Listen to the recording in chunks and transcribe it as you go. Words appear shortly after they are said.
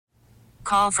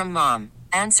Call from mom.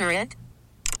 Answer it.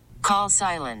 Call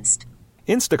silenced.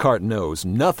 Instacart knows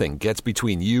nothing gets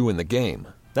between you and the game.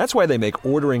 That's why they make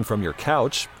ordering from your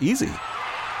couch easy.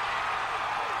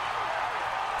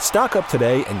 Stock up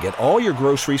today and get all your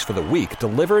groceries for the week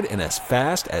delivered in as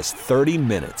fast as 30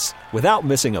 minutes without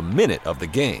missing a minute of the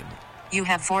game. You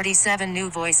have 47 new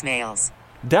voicemails.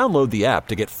 Download the app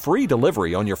to get free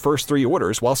delivery on your first 3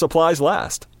 orders while supplies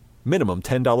last. Minimum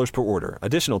 $10 per order.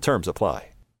 Additional terms apply.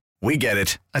 We get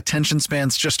it. Attention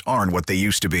spans just aren't what they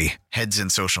used to be. Heads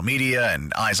in social media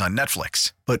and eyes on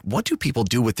Netflix. But what do people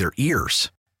do with their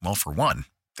ears? Well, for one,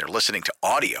 they're listening to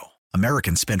audio.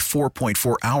 Americans spend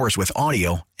 4.4 hours with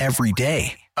audio every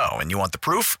day. Oh, and you want the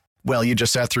proof? Well, you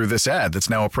just sat through this ad that's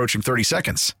now approaching 30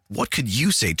 seconds. What could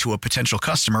you say to a potential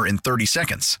customer in 30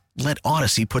 seconds? Let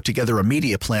Odyssey put together a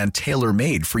media plan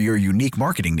tailor-made for your unique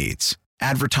marketing needs.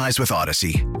 Advertise with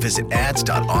Odyssey. Visit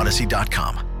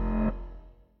ads.odyssey.com.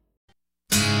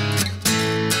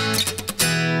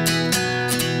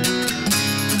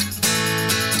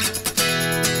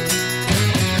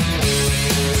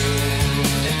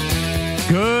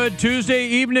 Good Tuesday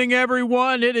evening,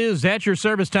 everyone. It is At Your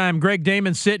Service time. Greg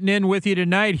Damon sitting in with you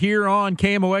tonight here on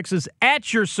KMOX's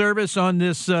At Your Service on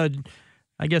this,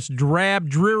 drab,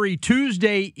 dreary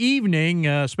Tuesday evening,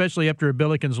 especially after a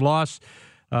Billikens loss.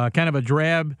 Kind of a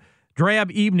drab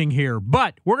evening here.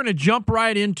 But we're going to jump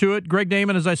right into it. Greg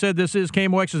Damon, as I said, this is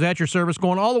KMOX's At Your Service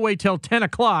going all the way till 10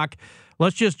 o'clock.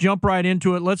 Let's just jump right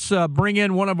into it. Let's bring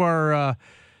in one of our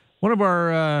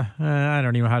I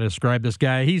don't even know how to describe this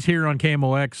guy. He's here on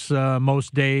KMOX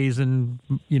most days, and,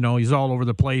 he's all over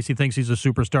the place. He thinks he's a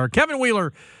superstar. Kevin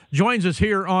Wheeler joins us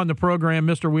here on the program.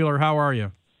 Mr. Wheeler, how are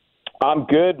you? I'm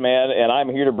good, man, and I'm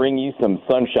here to bring you some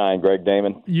sunshine, Greg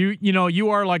Damon. You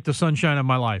are like the sunshine of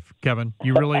my life, Kevin.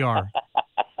 You really are.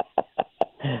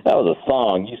 That was a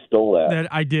song. You stole that.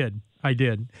 I did.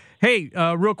 Hey,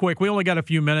 real quick, we only got a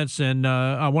few minutes, and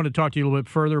I want to talk to you a little bit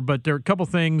further, but there are a couple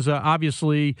things.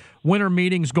 Obviously, winter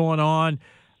meetings going on.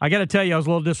 I got to tell you, I was a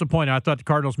little disappointed. I thought the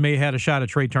Cardinals may have had a shot at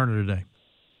Trey Turner today.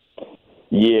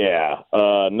 Yeah.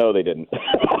 No, they didn't.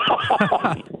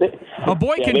 A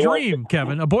boy can dream,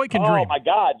 Kevin. A boy can dream. Oh, my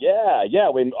God, yeah.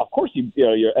 I mean, of course,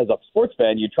 you're, as a sports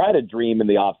fan, you try to dream in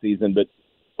the offseason, but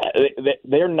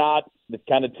they're not the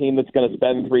kind of team that's going to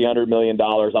spend $300 million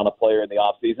on a player in the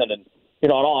offseason. And, in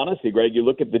all honesty, Greg, you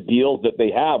look at the deals that they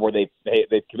have where they've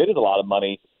committed a lot of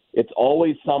money. It's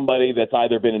always somebody that's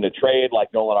either been in a trade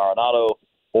like Nolan Arenado,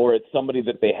 or it's somebody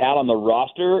that they had on the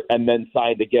roster and then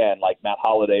signed again, like Matt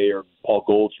Holliday or Paul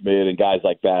Goldschmidt and guys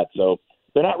like that. So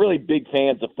they're not really big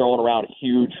fans of throwing around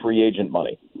huge free agent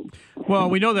money. Well,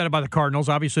 we know that about the Cardinals,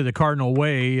 obviously the Cardinal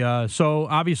way. So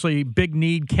obviously big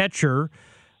need catcher.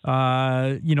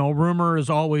 Rumor is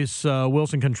always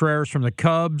Wilson Contreras from the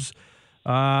Cubs.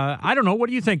 I don't know. What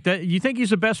do you think? You think he's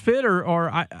the best fit,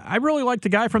 or I really like the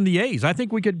guy from the A's. I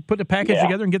think we could put the package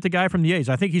together and get the guy from the A's.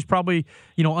 I think he's probably,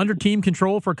 under team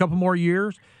control for a couple more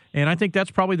years, and I think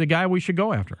that's probably the guy we should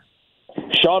go after.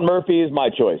 Sean Murphy is my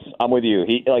choice. I'm with you.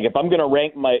 If I'm going to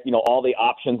rank my, all the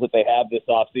options that they have this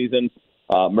offseason,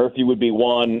 Murphy would be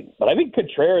one, but I think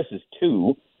Contreras is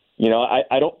two.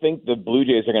 I don't think the Blue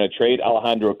Jays are going to trade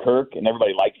Alejandro Kirk, and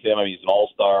everybody likes him. I mean, he's an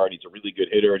all-star, and he's a really good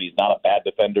hitter, and he's not a bad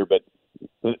defender, but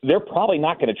they're probably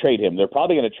not going to trade him. They're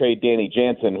probably going to trade Danny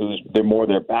Jansen, they're more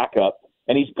their backup,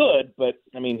 and he's good, but,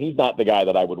 I mean, he's not the guy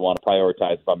that I would want to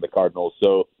prioritize if I'm the Cardinals.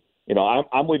 So,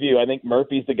 I'm with you. I think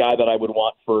Murphy's the guy that I would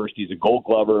want first. He's a Gold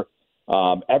Glover.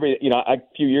 A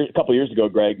couple years ago,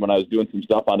 Greg, when I was doing some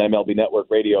stuff on MLB Network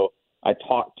Radio, I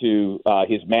talked to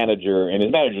his manager, and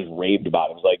his manager just raved about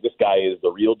him. He was like, this guy is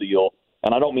the real deal.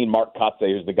 And I don't mean Mark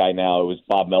Kotze, who's the guy now. It was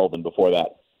Bob Melvin before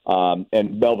that.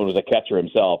 And Melvin was a catcher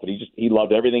himself. And he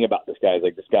loved everything about this guy. He's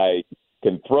like, this guy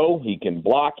can throw, he can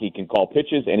block, he can call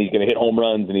pitches, and he's going to hit home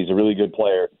runs, and he's a really good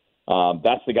player.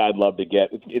 That's the guy I'd love to get.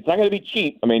 It's not going to be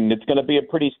cheap. I mean, it's going to be a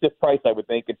pretty stiff price, I would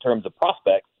think, in terms of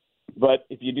prospects. But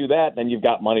if you do that, then you've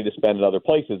got money to spend at other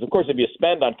places. Of course, if you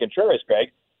spend on Contreras, Greg,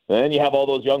 then you have all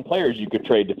those young players you could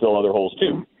trade to fill other holes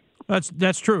too.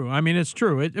 That's true. I mean, it's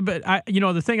true. But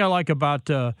the thing I like about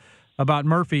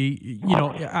Murphy,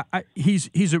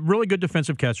 he's a really good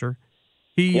defensive catcher.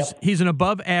 He's an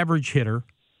above average hitter,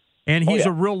 and he's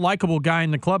a real likable guy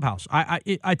in the clubhouse.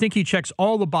 I think he checks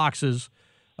all the boxes.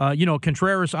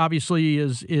 Contreras obviously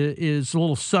is a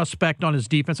little suspect on his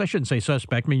defense. I shouldn't say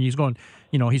suspect. I mean, he's going,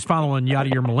 he's following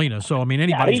Yadier Molina. So I mean,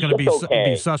 anybody's going to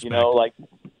be suspect.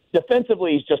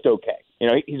 Defensively, he's just okay.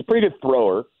 He's a pretty good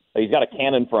thrower. He's got a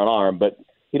cannon for an arm, but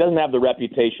he doesn't have the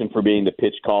reputation for being the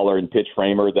pitch caller and pitch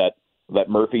framer that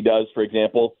Murphy does, for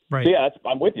example. Right. So,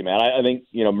 I'm with you, man. I think,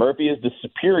 Murphy is the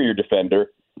superior defender.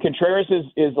 Contreras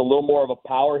is a little more of a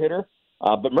power hitter,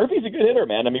 but Murphy's a good hitter,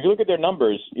 man. I mean, if you look at their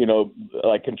numbers,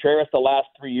 like Contreras the last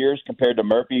 3 years compared to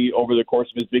Murphy over the course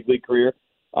of his big league career,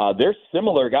 they're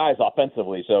similar guys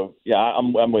offensively. So, yeah,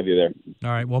 I'm with you there. All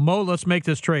right. Well, Mo, let's make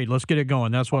this trade. Let's get it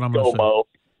going. That's what I'm going to say. Mo.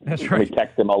 That's right. Let me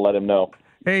text him. I'll let him know.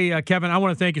 Hey, Kevin, I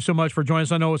want to thank you so much for joining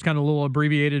us. I know it's kind of a little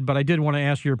abbreviated, but I did want to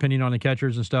ask your opinion on the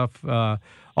catchers and stuff.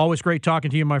 Always great talking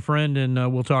to you, my friend,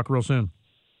 and we'll talk real soon.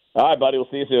 All right, buddy. We'll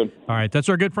see you soon. All right. That's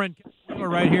our good friend Kevin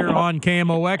right here on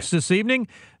KMOX this evening.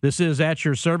 This is At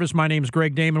Your Service. My name is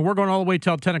Greg Damon. We're going all the way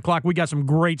till 10 o'clock. We got some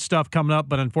great stuff coming up,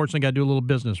 but unfortunately got to do a little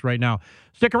business right now.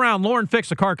 Stick around. Lauren Fix,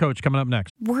 the car coach, coming up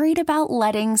next. Worried about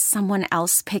letting someone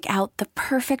else pick out the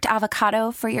perfect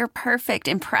avocado for your perfect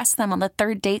impress them on the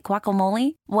third date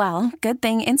guacamole? Well, good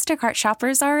thing Instacart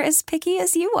shoppers are as picky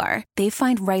as you are. They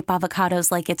find ripe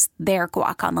avocados like it's their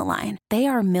guac on the line. They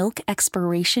are milk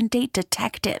expiration date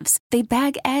detectives. They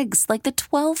bag eggs like the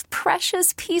 12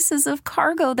 precious pieces of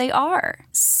cargo they are.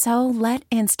 So let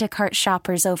Instacart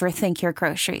shoppers overthink your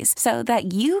groceries so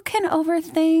that you can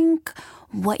overthink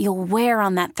what you'll wear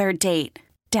on that third date.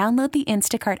 Download the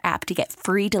Instacart app to get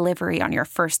free delivery on your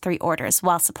first 3 orders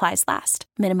while supplies last.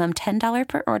 Minimum $10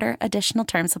 per order. Additional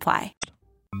terms apply.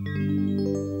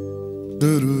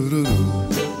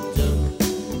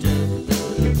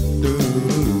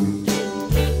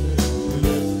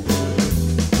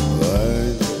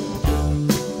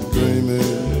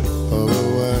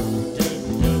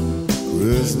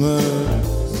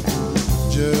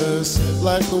 Just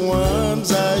like the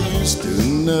ones I used to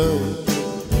know.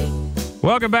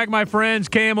 Welcome back, my friends.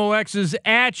 KMOX is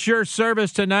at your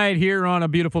service tonight here on a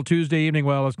beautiful Tuesday evening.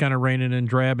 Well, it's kind of raining and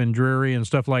drab and dreary and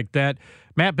stuff like that.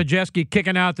 Matt Pajeski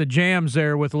kicking out the jams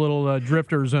there with a little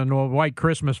drifters and White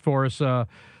Christmas for us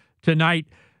tonight.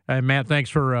 Matt, thanks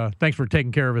for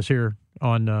taking care of us here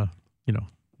on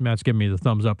Matt's giving me the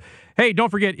thumbs up. Hey, don't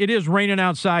forget, it is raining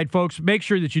outside, folks. Make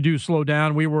sure that you do slow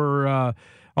down. We were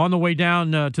on the way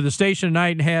down to the station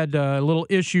tonight and had a little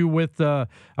issue with a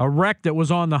wreck that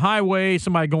was on the highway,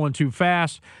 somebody going too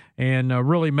fast and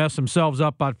really messed themselves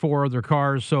up about 4 other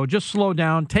cars. So just slow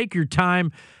down. Take your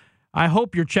time. I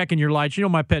hope you're checking your lights. You know,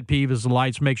 my pet peeve is the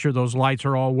lights. Make sure those lights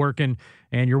are all working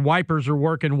and your wipers are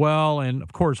working well. And,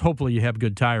 of course, hopefully you have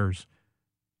good tires.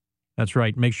 That's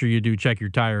right. Make sure you do check your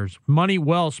tires. Money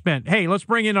well spent. Hey, let's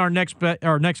bring in our next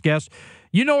guest.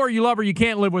 You know her, you love her, you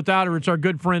can't live without her. It's our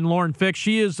good friend Lauren Fix.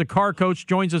 She is the car coach,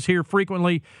 joins us here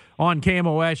frequently on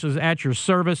KMOX at your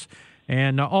service,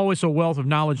 and always a wealth of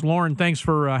knowledge. Lauren, thanks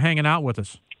for hanging out with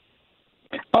us.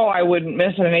 Oh, I wouldn't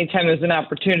miss it. Anytime there's an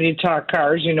opportunity to talk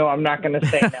cars, I'm not going to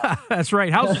say no. That's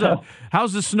right.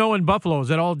 How's the snow in Buffalo? Is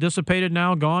that all dissipated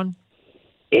now, gone?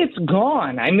 It's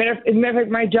gone. As a matter of fact,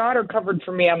 my daughter covered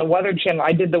for me on the Weather Channel.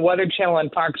 I did the Weather Channel on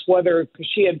Fox Weather because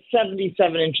she had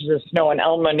 77 inches of snow in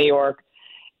Elma, New York.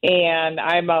 And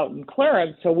I'm out in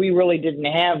Clarence, so we really didn't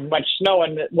have much snow.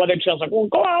 And the Weather Channel's like, well,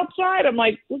 go outside. I'm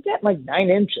like, we got like 9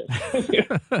 inches.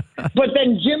 But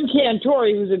then Jim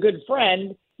Cantori, who's a good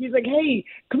friend, he's like, hey,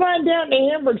 come on down to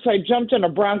Hamburg. So I jumped on a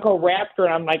Bronco Raptor,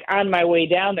 and I'm like on my way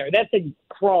down there. That thing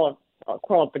crawl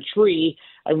up a tree.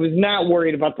 I was not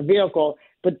worried about the vehicle.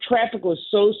 But traffic was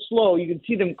so slow, you could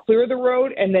see them clear the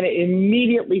road, and then it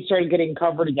immediately started getting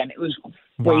covered again. It was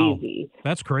crazy. Wow.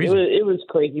 That's crazy. It was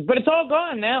crazy. But it's all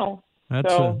gone now.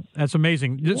 That's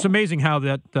amazing. It's amazing how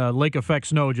that lake effect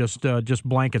snow just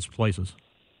blankets places.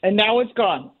 And now it's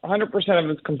gone. 100% of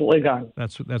it's completely gone.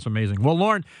 That's amazing. Well,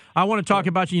 Lauren, I want to talk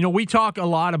about you. We talk a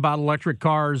lot about electric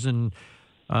cars and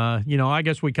I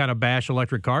guess we kind of bash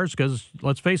electric cars because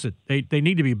let's face it, they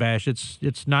need to be bashed.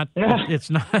 It's not the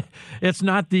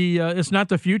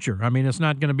future. I mean, it's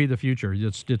not going to be the future.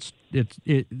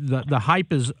 The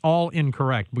hype is all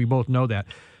incorrect. We both know that.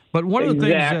 But one of the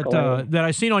things that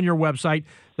I seen on your website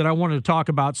that I wanted to talk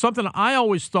about, something I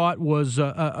always thought was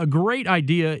a great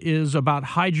idea, is about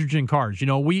hydrogen cars.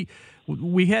 We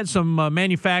had some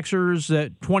manufacturers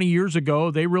that 20 years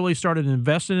ago, they really started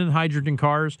investing in hydrogen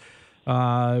cars.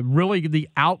 Really the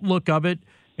outlook of it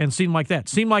and seemed like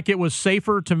it was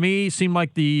safer to me, seemed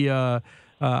like the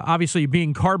obviously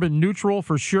being carbon neutral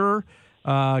for sure,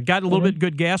 got a little bit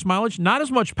good gas mileage, not as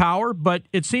much power, but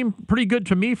it seemed pretty good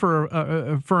to me for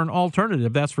an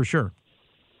alternative, that's for sure.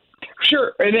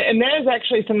 Sure, and that is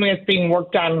actually something that's being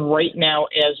worked on right now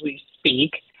as we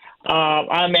speak.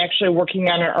 I'm actually working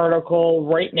on an article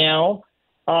right now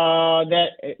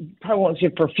that probably won't see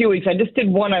it for a few weeks. I just did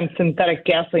one on synthetic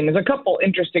gasoline. There's a couple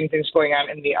interesting things going on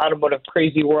in the automotive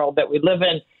crazy world that we live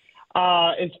in.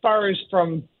 As far as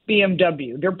from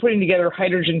BMW. They're putting together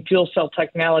hydrogen fuel cell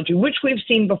technology, which we've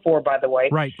seen before, by the way.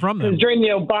 Right, from them. During the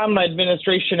Obama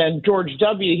administration and George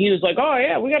W., he was like, oh,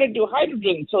 yeah, we got to do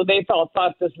hydrogen. So they thought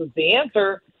this was the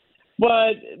answer.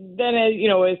 But then,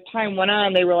 as time went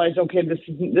on, they realized, okay, this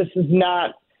is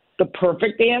not the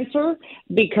perfect answer,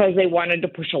 because they wanted to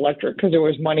push electric because there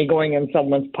was money going in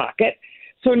someone's pocket.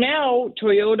 So now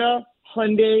Toyota,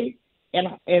 Hyundai,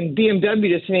 and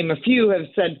BMW, to name a few, have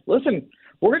said, listen,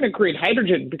 we're going to create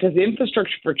hydrogen because the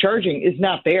infrastructure for charging is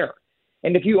not there.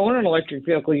 And if you own an electric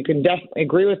vehicle, you can definitely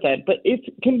agree with that. But it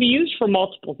can be used for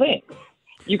multiple things.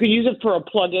 You can use it for a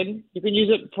plug-in. You can use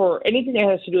it for anything that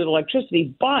has to do with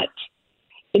electricity. But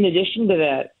in addition to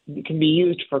that, it can be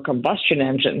used for combustion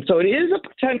engines. So it is a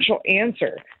potential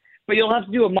answer. But you'll have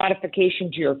to do a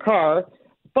modification to your car.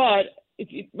 But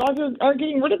others aren't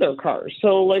getting rid of their cars.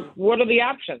 So, what are the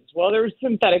options? Well, there's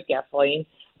synthetic gasoline.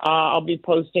 I'll be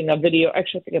posting a video.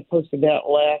 Actually, I think I posted that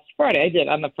last Friday. I did,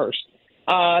 on the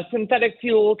 1st. Synthetic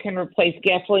fuel can replace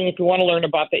gasoline. If you want to learn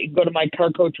about that, you can go to my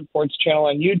Car Coach Reports channel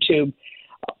on YouTube.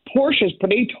 Porsche's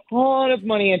put a ton of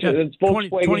money into it. It's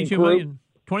Volkswagen Group.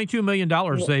 $22 million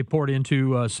they poured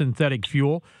into synthetic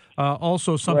fuel.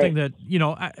 Also something that,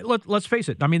 let's face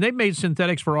it. I mean, they've made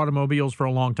synthetics for automobiles for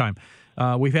a long time.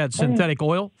 We've had synthetic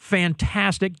oil.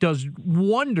 Fantastic. Does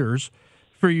wonders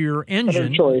for your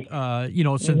engine,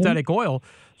 synthetic oil.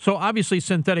 So obviously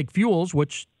synthetic fuels,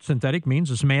 which synthetic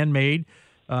means is man-made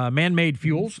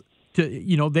fuels.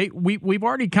 We've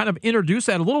already kind of introduced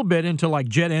that a little bit into like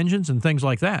jet engines and things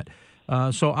like that.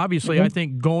 So obviously I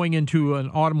think going into an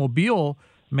automobile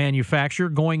manufacturer,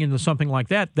 going into something like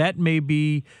that, that may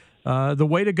be the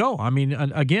way to go. I mean,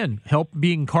 again, help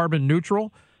being carbon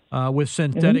neutral with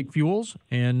synthetic fuels,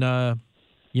 and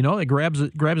it grabs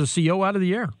a CO out of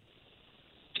the air.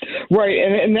 Right,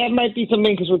 and that might be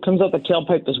something, because what comes out the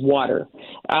tailpipe is water.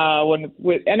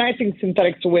 And I think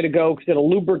synthetic's the way to go, because it'll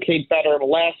lubricate better, it'll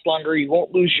last longer, you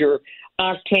won't lose your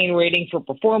octane rating for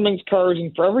performance cars,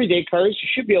 and for everyday cars, you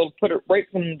should be able to put it right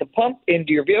from the pump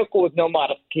into your vehicle with no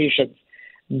modifications.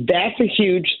 That's a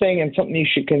huge thing and something you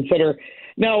should consider.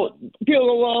 Now, people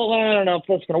go, well, I don't know if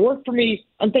that's going to work for me.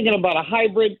 I'm thinking about a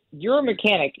hybrid. You're a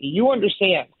mechanic. You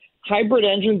understand. Hybrid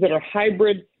engines that are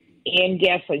hybrid and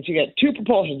gasoline. You got two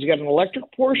propulsions. You got an electric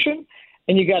portion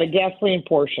and you got a gasoline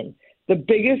portion. The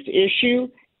biggest issue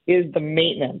is the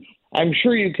maintenance. I'm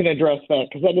sure you can address that,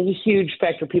 because that is a huge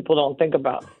factor people don't think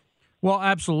about. Well,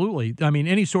 absolutely. I mean,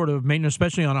 any sort of maintenance,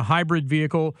 especially on a hybrid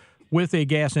vehicle with a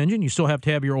gas engine, you still have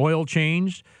to have your oil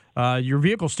changed. Your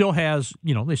vehicle still has,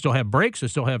 they still have brakes, they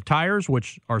still have tires,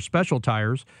 which are special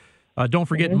tires. Don't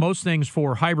forget, most things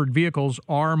for hybrid vehicles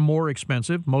are more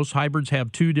expensive. Most hybrids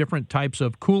have two different types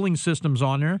of cooling systems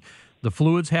on there. The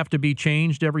fluids have to be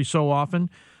changed every so often.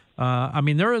 I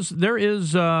mean, there is.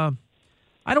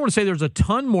 I don't want to say there's a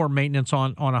ton more maintenance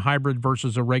on a hybrid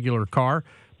versus a regular car,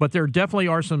 but there definitely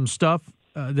are some stuff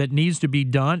that needs to be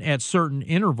done at certain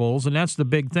intervals, and that's the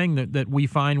big thing that we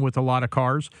find with a lot of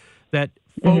cars, that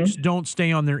folks don't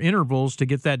stay on their intervals to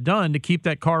get that done to keep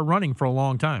that car running for a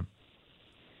long time.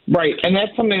 Right, and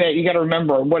that's something that you got to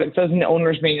remember. What it says in the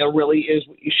owner's manual really is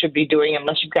what you should be doing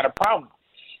unless you've got a problem.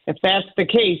 If that's the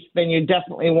case, then you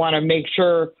definitely want to make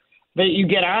sure that you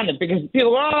get on it, because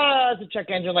people go, it's a check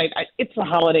engine light. It's the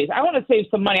holidays. I want to save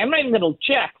some money. I'm not even going to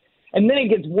check. And then it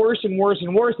gets worse and worse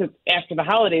and worse after the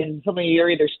holidays, and suddenly you're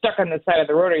either stuck on the side of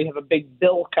the road or you have a big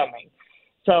bill coming.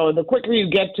 So the quicker you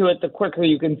get to it, the quicker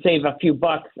you can save a few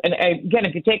bucks. And again,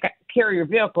 if you take care of your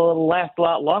vehicle, it'll last a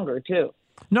lot longer too.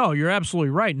 No, you're absolutely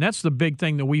right. And that's the big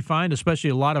thing that we find, especially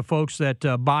a lot of folks that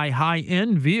buy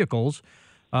high-end vehicles.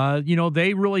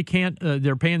 They really can't,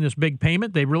 they're paying this big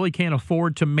payment. They really can't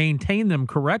afford to maintain them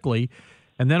correctly.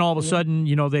 And then all of a sudden,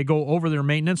 they go over their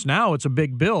maintenance. Now it's a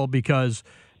big bill, because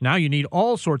now you need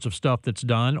all sorts of stuff that's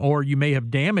done, or you may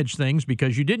have damaged things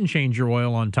because you didn't change your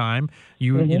oil on time.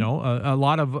 A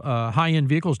lot of high-end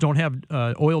vehicles don't have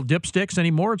oil dipsticks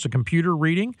anymore. It's a computer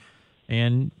reading,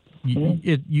 and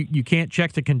you can't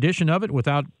check the condition of it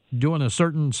without doing a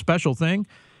certain special thing.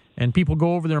 And people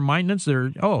go over their maintenance.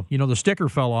 The sticker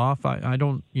fell off. I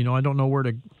don't know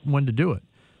when to do it,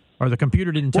 or the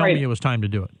computer didn't tell me it was time to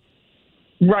do it.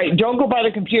 Right. Don't go by the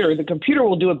computer. The computer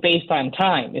will do it based on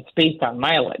time. It's based on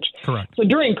mileage. Correct. So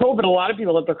during COVID, a lot of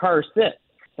people let their cars sit.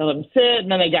 They let them sit,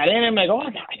 and then they got in and they go, I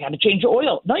got to change the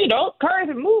oil. No, you don't. Car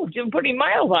hasn't moved. You haven't put any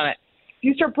miles on it. If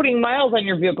you start putting miles on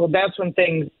your vehicle, that's when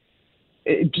things,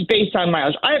 it's based on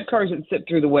mileage. I have cars that sit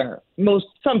through the winter.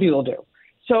 Some people do.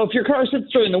 So if your car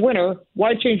sits during the winter,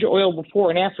 why change your oil before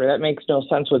and after? That makes no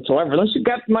sense whatsoever. Unless you've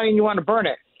got the money and you want to burn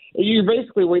it, you're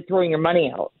basically throwing your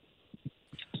money out.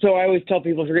 So I always tell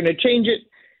people, if you're going to change it,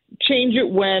 change it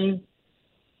when,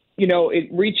 it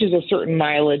reaches a certain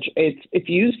mileage. If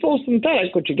you use full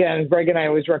synthetic, which again, Greg and I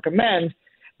always recommend,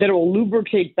 that it will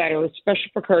lubricate better,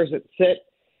 especially for cars that sit.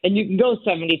 And you can go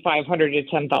 7,500 to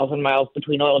 10,000 miles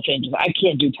between oil changes. I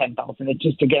can't do 10,000. It's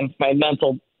just against my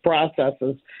mental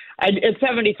processes. At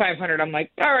 7,500, I'm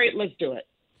like, all right, let's do it.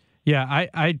 Yeah,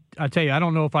 I tell you, I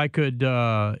don't know if I could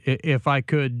go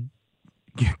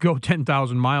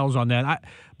 10,000 miles on that.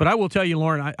 But I will tell you,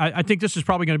 Lauren, I think this is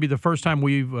probably going to be the first time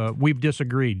we've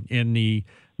disagreed in the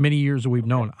many years that we've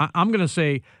known. I'm going to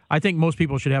say I think most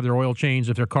people should have their oil changed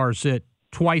if their cars sit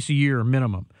twice a year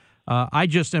minimum. I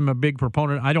just am a big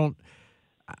proponent. I don't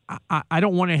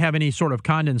want to have any sort of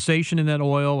condensation in that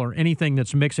oil or anything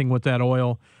that's mixing with that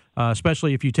oil,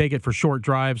 especially if you take it for short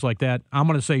drives like that. I'm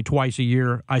going to say twice a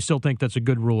year. I still think that's a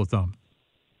good rule of thumb.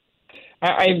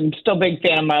 I'm still a big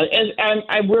fan of mileage.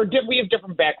 We have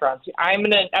different backgrounds. I'm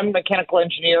a mechanical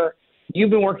engineer. You've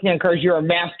been working on cars. You're a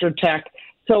master tech.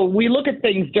 So we look at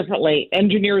things differently.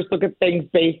 Engineers look at things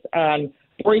based on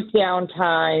breakdown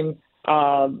time,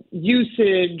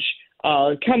 usage,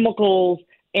 chemicals,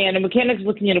 and a mechanic's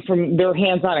looking at it from their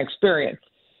hands-on experience.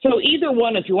 So either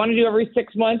one, if you want to do every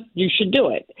 6 months, you should do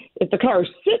it. If the car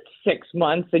sits 6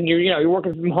 months and you're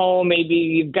working from home, maybe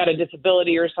you've got a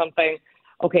disability or something,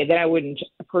 okay, then I wouldn't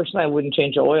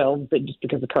change the oil, but just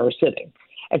because the car is sitting.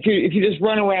 If you just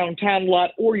run around town a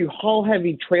lot or you haul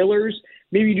heavy trailers,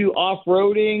 maybe you do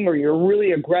off-roading or you're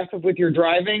really aggressive with your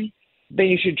driving, then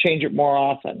you should change it more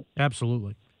often.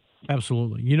 Absolutely.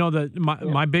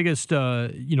 My biggest,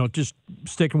 just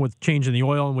sticking with changing the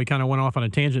oil, and we kind of went off on a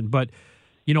tangent, but,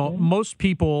 most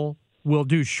people will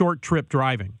do short trip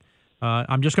driving.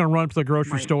 I'm just going to run to the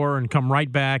grocery store and come right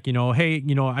back. I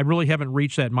really haven't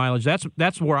reached that mileage.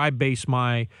 That's where I base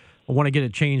I want to get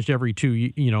it changed every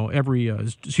twice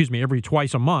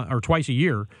a month or twice a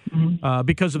year,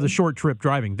 because of the short trip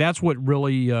driving. That's what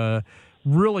really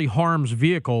harms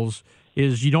vehicles.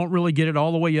 Is you don't really get it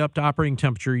all the way up to operating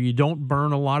temperature. You don't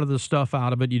burn a lot of the stuff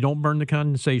out of it. You don't burn the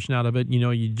condensation out of it.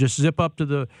 You just zip up to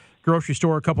the grocery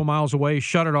store a couple miles away,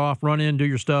 shut it off, run in, do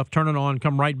your stuff, turn it on,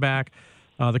 come right back.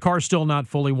 The car's still not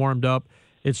fully warmed up.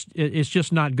 It's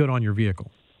just not good on your vehicle.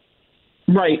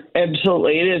 Right,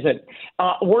 absolutely, it isn't.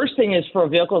 Worst thing is for a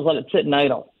vehicle is let it sit and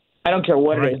idle. I don't care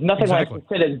what it is. Nothing like to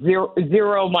sit at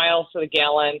zero miles to the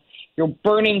gallon. You're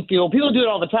burning fuel. People do it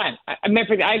all the time. I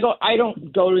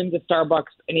don't go into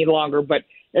Starbucks any longer, but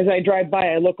as I drive by,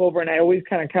 I look over and I always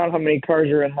kind of count how many cars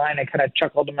are in line. I kind of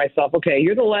chuckle to myself, okay,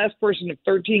 you're the last person of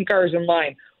 13 cars in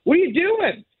line. What are you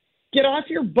doing? Get off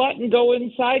your butt and go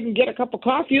inside and get a cup of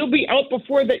coffee. You'll be out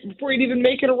before you'd even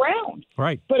make it around.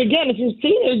 Right. But again, if you're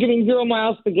sitting there getting 0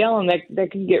 miles per gallon,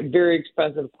 that can get very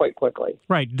expensive quite quickly.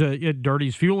 Right. It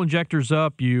dirties fuel injectors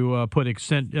up. You put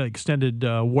extended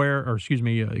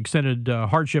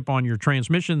hardship on your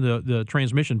transmission, the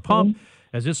transmission pump,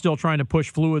 as it's still trying to push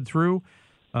fluid through.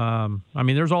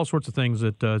 There's all sorts of things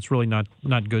that it's really not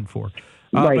good for.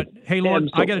 But, hey, Lauren,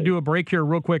 I got to do a break here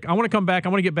real quick. I want to come back. I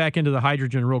want to get back into the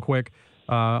hydrogen real quick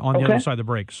on the other side of the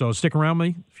break. So stick around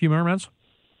with me a few more minutes.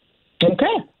 Okay.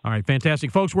 All right,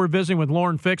 fantastic. Folks, we're visiting with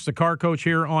Lauren Fix, the car coach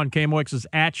here on KMOX's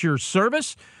At Your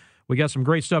Service. We got some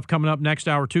great stuff coming up next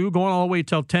hour, too, going all the way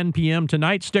till 10 p.m.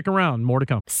 tonight. Stick around. More to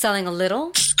come. Selling a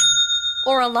little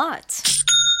or a lot?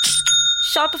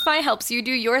 Shopify helps you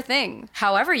do your thing,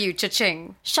 however you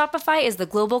cha-ching. Shopify is the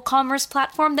global commerce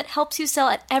platform that helps you sell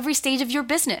at every stage of your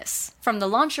business. From the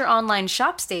launch your online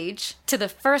shop stage, to the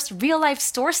first real-life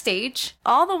store stage,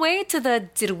 all the way to the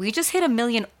did we just hit 1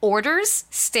 million orders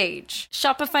stage.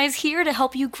 Shopify's here to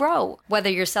help you grow. Whether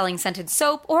you're selling scented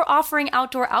soap or offering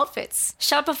outdoor outfits,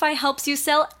 Shopify helps you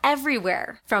sell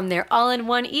everywhere. From their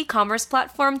all-in-one e-commerce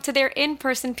platform to their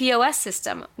in-person POS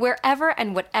system, wherever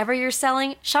and whatever you're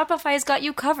selling, Shopify's got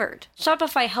you covered.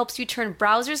 Shopify helps you turn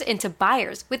browsers into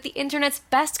buyers with the internet's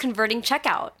best converting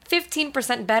checkout.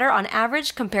 15% better on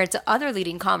average compared to other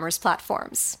leading commerce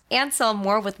platforms. And sell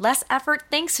more with less effort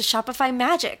thanks to Shopify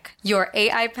Magic, your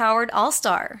AI-powered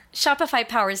all-star. Shopify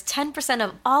powers 10%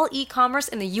 of all e-commerce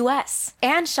in the U.S.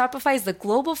 And Shopify is the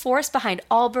global force behind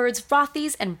Allbirds,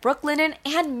 Rothy's, and Brooklinen,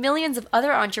 and millions of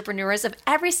other entrepreneurs of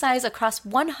every size across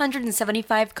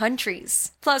 175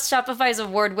 countries. Plus, Shopify's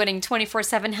award-winning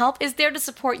 24/7 help is there to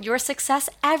support your success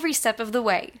every step of the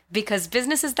way. Because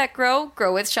businesses that grow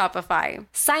with Shopify.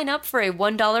 Sign up for a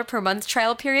 $1 per month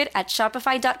trial period at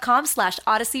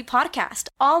shopify.com/Odyssey Podcast,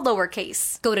 all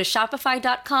lowercase. Go to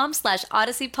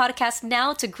shopify.com/Odyssey Podcast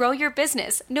now to grow your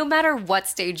business, no matter what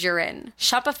stage you're in.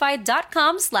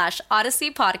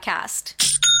 Shopify.com/Odyssey Podcast.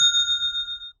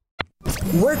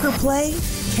 Work or play,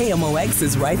 KMOX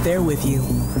is right there with you.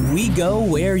 We go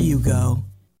where you go.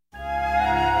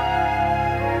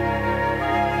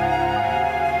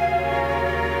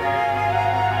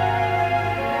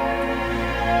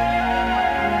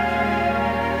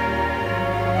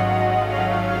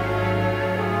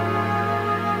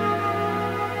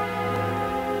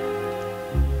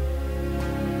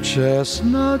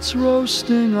 Chestnuts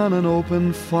roasting on an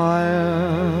open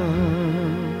fire.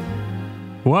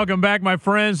 Welcome back, my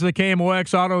friends, to the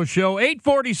KMOX Auto Show.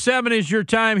 8:47 is your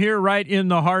time here, right in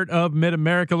the heart of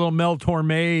Mid-America. Little Mel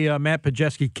Torme, Matt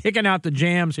Pajeski kicking out the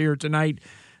jams here tonight.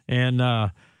 And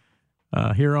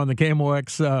here on the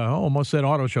KMOX, almost said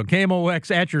Auto Show,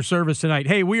 KMOX at your service tonight.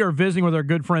 Hey, we are visiting with our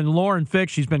good friend Lauren Fick.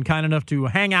 She's been kind enough to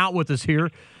hang out with us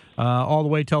here all the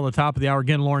way till the top of the hour.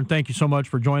 Again, Lauren, thank you so much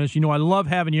for joining us. You know, I love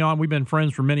having you on. We've been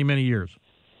friends for many, many years.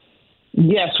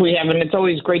 Yes, we have, and it's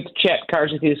always great to chat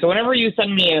cars with you. So whenever you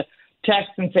send me a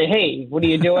text and say, "Hey, what are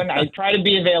you doing?" I try to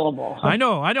be available. I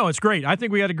know, it's great. I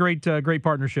think we had a great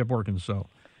partnership working. So,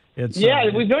 it's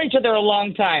we've known each other a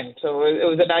long time, so it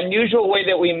was an unusual way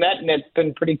that we met, and it's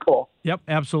been pretty cool. Yep,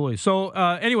 absolutely. So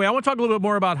anyway, I want to talk a little bit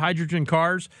more about hydrogen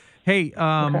cars. Hey,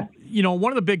 you know,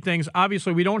 one of the big things,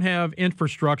 obviously, we don't have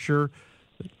infrastructure.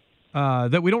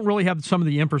 That we don't really have some of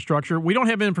the infrastructure. We don't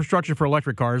have infrastructure for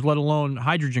electric cars, let alone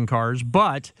hydrogen cars.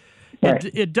 But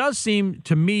it does seem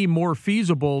to me more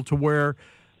feasible to where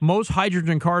most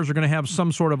hydrogen cars are going to have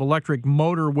some sort of electric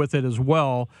motor with it as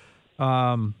well.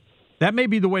 That may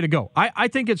be the way to go. I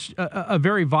think it's a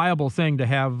very viable thing to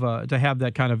have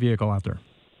that kind of vehicle out there.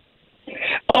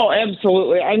 Oh,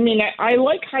 absolutely. I mean, I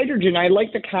like hydrogen. I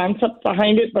like the concept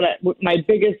behind it. But my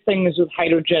biggest thing is with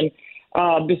hydrogen.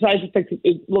 Besides the fact that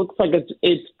it looks like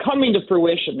it's coming to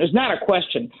fruition, there's not a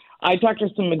question. I talked to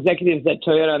some executives at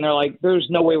Toyota, and they're like, there's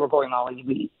no way we're going all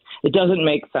EV. It doesn't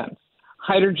make sense.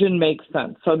 Hydrogen makes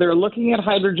sense. So they're looking at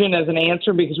hydrogen as an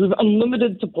answer because we have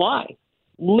unlimited supply,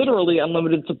 literally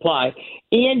unlimited supply,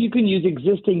 and you can use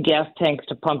existing gas tanks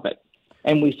to pump it.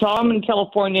 And we saw them in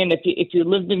California, and if you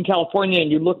lived in California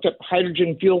and you looked at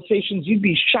hydrogen fuel stations, you'd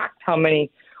be shocked how many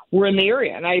were in the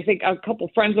area. And I think a couple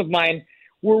friends of mine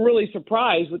we're really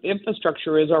surprised what the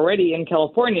infrastructure is already in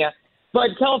California.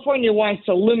 But California wants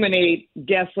to eliminate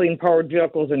gasoline-powered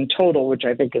vehicles in total, which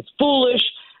I think is foolish.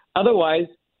 Otherwise,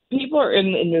 people are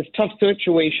in this tough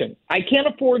situation. I can't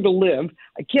afford to live.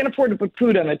 I can't afford to put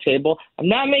food on the table. I'm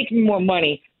not making more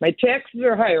money. My taxes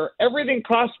are higher. Everything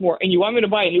costs more. And you want me to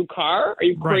buy a new car? Are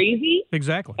you crazy? Right.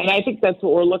 Exactly. And I think that's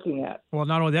what we're looking at. Well,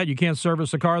 not only that, you can't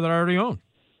service a car that I already own.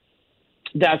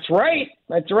 That's right.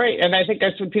 That's right. And I think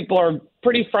that's what people are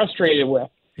pretty frustrated with.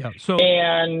 Yeah.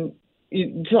 And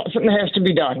something has to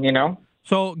be done, you know?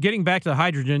 So getting back to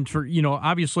hydrogen,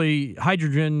 obviously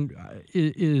hydrogen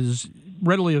is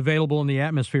readily available in the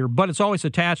atmosphere, but it's always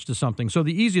attached to something. So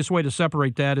the easiest way to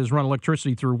separate that is run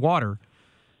electricity through water.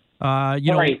 Where's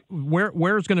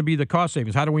going to be the cost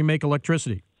savings? How do we make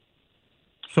electricity?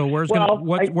 So where's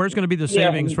going to be the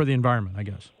savings for the environment, I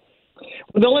guess?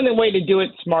 The only way to do it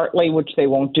smartly, which they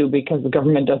won't do because the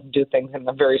government doesn't do things in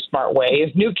a very smart way,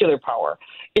 is nuclear power.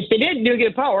 If they did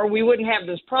nuclear power, we wouldn't have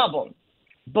this problem.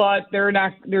 But they're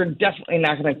definitely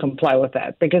not going to comply with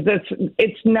that because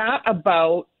it's not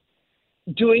about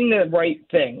doing the right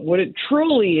thing. What it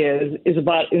truly is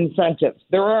about incentives.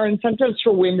 There are incentives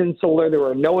for wind and solar. There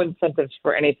are no incentives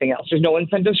for anything else. There's no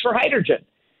incentives for hydrogen.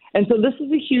 And so this is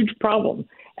a huge problem.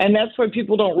 And that's why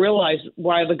people don't realize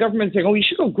why the government's saying, you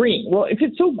should go green. Well, if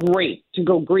it's so great to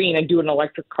go green and do an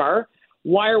electric car,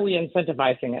 why are we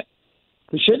incentivizing it?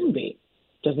 We shouldn't be.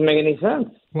 Doesn't make any sense.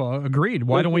 Well, agreed.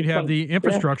 Why don't we have the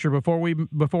infrastructure before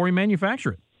we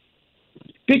manufacture it?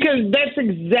 Because that's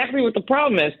exactly what the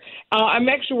problem is. I'm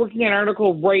actually working on an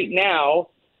article right now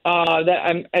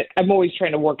that I'm always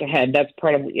trying to work ahead. That's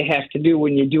part of what you have to do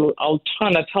when you do a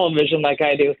ton of television like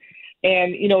I do.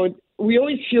 And, we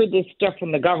always hear this stuff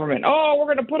from the government. Oh, we're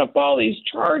going to put up all these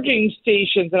charging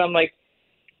stations. And I'm like,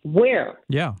 where?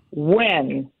 Yeah.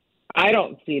 When? I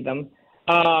don't see them.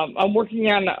 I'm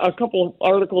working on a couple of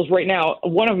articles right now.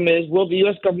 One of them is, will the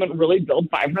U.S. government really build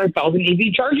 500,000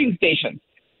 EV charging stations?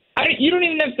 You don't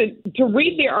even have to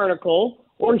read the article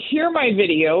or hear my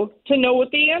video to know what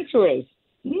the answer is.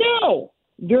 No,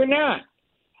 they're not.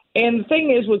 And the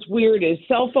thing is, what's weird is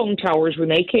cell phone towers, when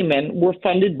they came in, were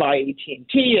funded by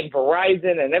AT&T and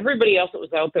Verizon and everybody else that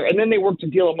was out there. And then they worked a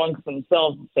deal amongst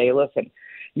themselves and say, listen,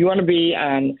 you want to be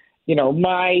on,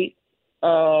 my,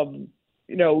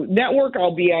 network,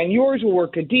 I'll be on yours. We'll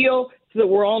work a deal so that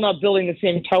we're all not building the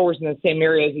same towers in the same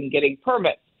areas and getting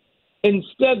permits.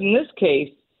 Instead, in this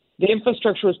case, the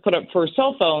infrastructure was put up for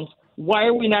cell phones. Why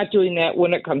are we not doing that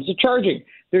when it comes to charging?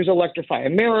 There's Electrify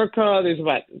America. There's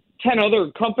about 10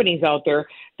 other companies out there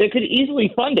that could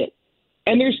easily fund it.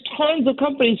 And there's tons of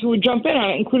companies who would jump in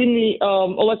on it, including the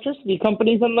electricity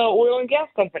companies and the oil and gas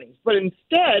companies. But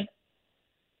instead,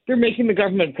 they're making the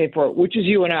government pay for it, which is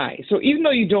you and I. So even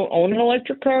though you don't own an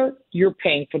electric car, you're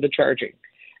paying for the charging.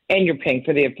 and you're paying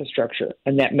for the infrastructure,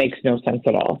 and that makes no sense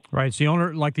at all. Right. It's the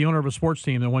owner of a sports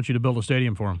team that wants you to build a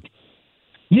stadium for them.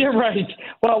 Yeah, right.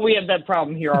 Well, we have that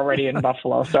problem here already in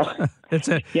Buffalo, so it's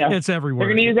everywhere.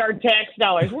 They're going to use our tax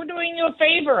dollars. We're doing you a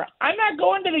favor. I'm not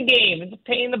going to the game. It's a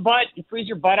pain in the butt. You freeze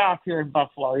your butt off here in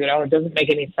Buffalo. It doesn't make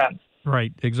any sense.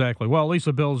 Right. Exactly. Well, at least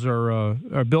the Bills are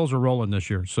rolling this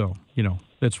year, so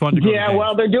it's fun to go. Yeah. To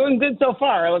well, they're doing good so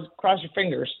far. Let's cross your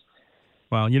fingers.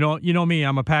 Well, you know me.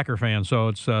 I'm a Packer fan, so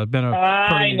it's been a.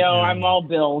 I know. I'm all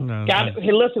Bills.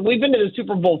 Hey, listen, we've been to the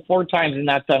Super Bowl 4 times and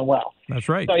not done well. That's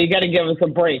right. So you got to give us a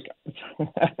break.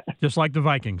 Just like the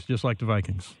Vikings.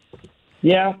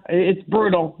 Yeah, it's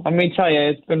brutal. Let me tell you,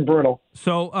 it's been brutal.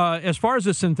 So as far as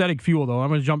the synthetic fuel, though, I'm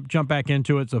going to jump back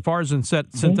into it. So as far as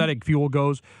synthetic fuel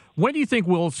goes, when do you think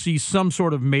we'll see some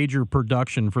sort of major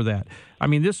production for that? I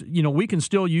mean, we can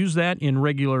still use that in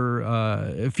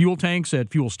regular fuel tanks at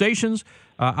fuel stations.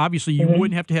 Obviously, you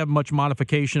wouldn't have to have much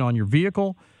modification on your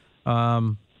vehicle.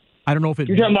 I don't know if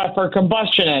You're talking about for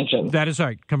combustion engines. That is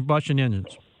right, combustion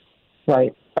engines.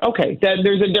 Right. Okay.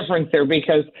 There's a difference there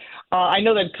because I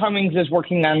know that Cummins is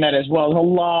working on that as well. There's a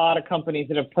lot of companies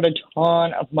that have put a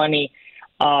ton of money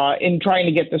in trying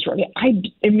to get this right.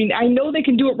 I mean, I know they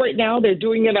can do it right now. They're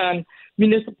doing it on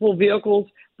municipal vehicles,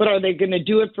 but are they going to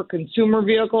do it for consumer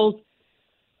vehicles?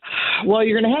 Well,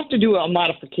 you're going to have to do a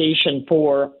modification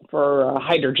for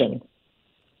hydrogen.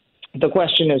 The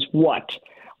question is what?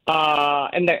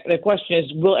 And the question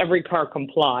is, will every car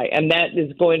comply? And that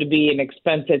is going to be an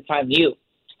expense that's on you.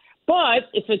 But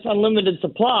if it's unlimited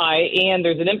supply and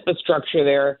there's an infrastructure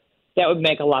there, that would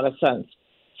make a lot of sense.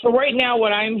 So right now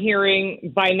what I'm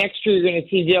hearing, by next year you're going to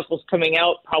see vehicles coming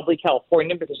out, probably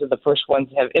California, because they're the first ones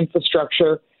to have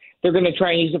infrastructure. They're going to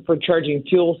try and use it for charging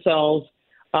fuel cells.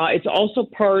 It's also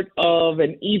part of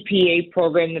an EPA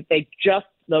program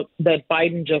that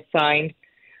Biden just signed.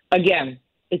 Again,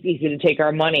 it's easy to take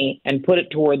our money and put it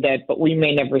toward that, but we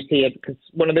may never see it because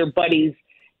one of their buddies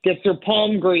gets their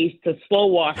palm grease to slow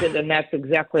walk it, and that's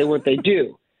exactly what they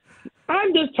do.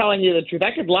 I'm just telling you the truth. I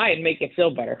could lie and make you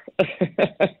feel better.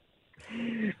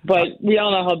 But we all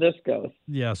know how this goes.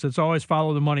 Yes, it's always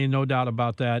follow the money, no doubt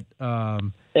about that.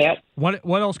 Yep.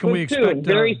 What else can we expect?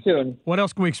 Very soon. What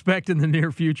else can we expect in the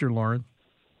near future, Lauren?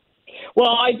 Well,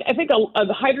 I think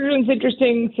the hydrogen's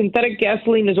interesting. Synthetic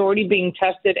gasoline is already being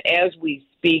tested as we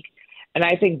speak, and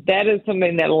I think that is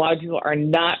something that a lot of people are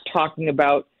not talking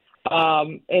about.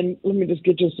 And let me just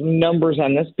get you some numbers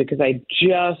on this because I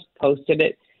just posted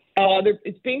it.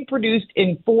 It's being produced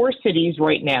in 4 cities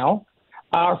right now,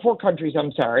 or 4 countries,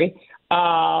 I'm sorry,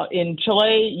 in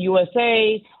Chile,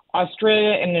 USA,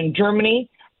 Australia, and in Germany.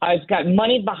 It's got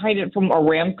money behind it from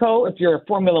Aramco. If you're a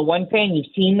Formula One fan,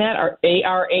 you've seen that, or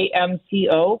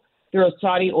Aramco. They're a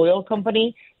Saudi oil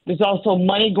company. There's also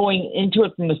money going into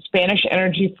it from the Spanish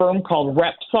energy firm called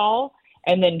Repsol.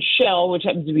 And then Shell, which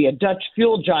happens to be a Dutch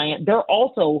fuel giant, they're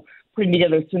also putting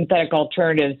together synthetic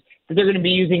alternatives that they're going to be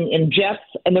using in jets,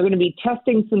 and they're going to be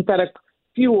testing synthetic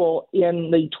fuel in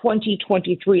the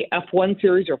 2023 F1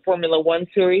 series or Formula One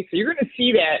series. So you're going to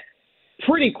see that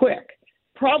pretty quick,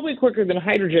 probably quicker than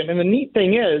hydrogen. And the neat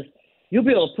thing is you'll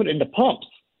be able to put it into pumps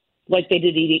like they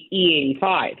did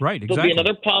E85. Right, exactly. There'll be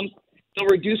another pump. They'll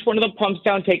reduce one of the pumps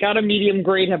down, take out a medium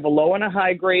grade, have a low and a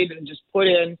high grade, and just put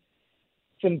in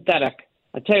synthetic.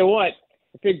 I tell you what,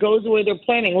 if it goes the way they're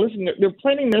planning, listen, they're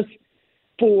planning this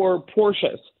for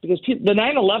Porsches because the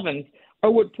 911s are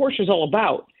what Porsche's all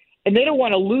about, and they don't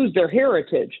want to lose their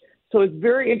heritage. So it's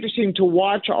very interesting to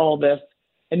watch all this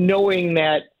and knowing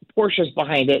that Porsche's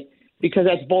behind it because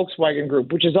that's Volkswagen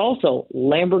Group, which is also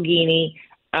Lamborghini,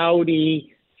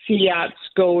 Audi, Fiat,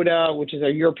 Skoda, which is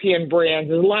a European brand.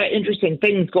 There's a lot of interesting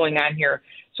things going on here.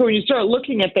 So when you start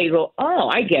looking at that, you go, oh,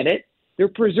 I get it. They're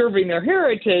preserving their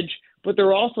heritage, but they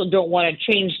also don't want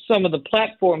to change some of the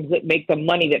platforms that make the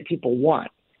money that people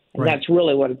want. And That's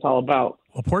really what it's all about.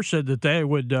 Well, Porsche said that they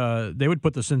would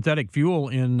put the synthetic fuel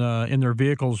in their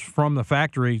vehicles from the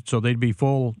factory, so they'd be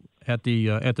full at the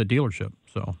dealership.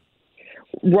 So,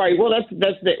 right. Well,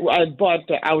 I bought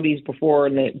the Audis before,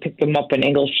 and they picked them up in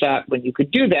Ingolstadt when you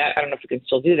could do that. I don't know if you can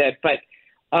still do that, but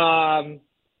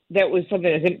that was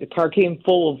something. I think the car came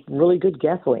full of really good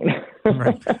gasoline.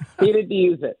 Right. Needed to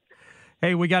use it.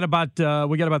 Hey, we got about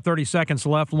 30 seconds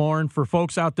left, Lauren. For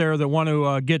folks out there that want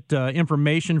to get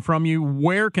information from you,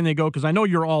 where can they go? Because I know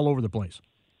you're all over the place.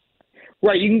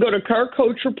 Right. You can go to Car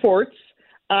Coach Reports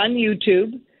on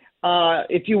YouTube.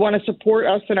 If you want to support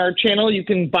us in our channel, you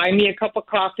can buy me a cup of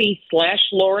coffee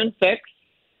 /Lauren Fix.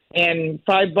 And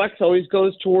 $5 always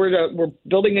goes toward we're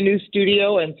building a new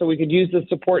studio, and so we could use the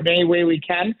support in any way we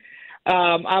can.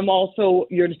 I'm also,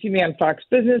 you're to see me on Fox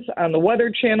Business, on the Weather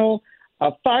Channel,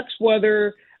 Fox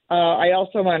Weather. I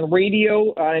also am on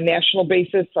radio on a national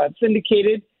basis,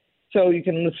 syndicated. So you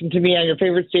can listen to me on your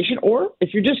favorite station. Or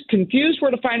if you're just confused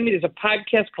where to find me, there's a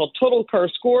podcast called Total Car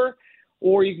Score.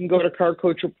 Or you can go to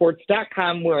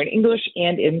carcoachreports.com. We're in English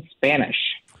and in Spanish.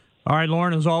 All right,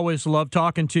 Lauren, as always, love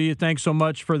talking to you. Thanks so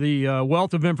much for the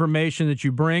wealth of information that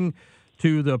you bring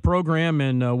to the program,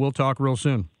 and we'll talk real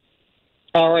soon.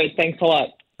 All right, thanks a lot.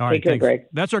 All right, take care, Greg.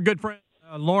 That's our good friend,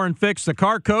 Lauren Fix, the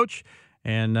car coach,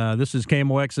 and this is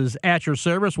KMOX's At Your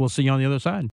Service. We'll see you on the other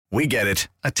side. We get it.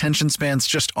 Attention spans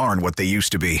just aren't what they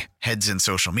used to be. Heads in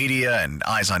social media and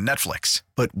eyes on Netflix.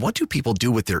 But what do people do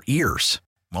with their ears?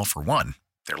 Well, for one,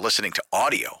 they're listening to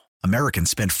audio. Americans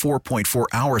spend 4.4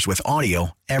 hours with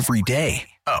audio every day.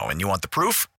 Oh, and you want the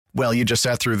proof? Well, you just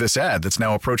sat through this ad that's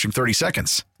now approaching 30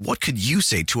 seconds. What could you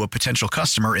say to a potential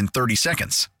customer in 30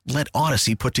 seconds? Let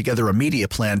Odyssey put together a media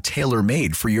plan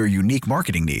tailor-made for your unique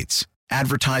marketing needs.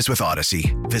 Advertise with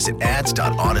Odyssey. Visit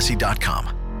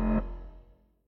ads.odyssey.com.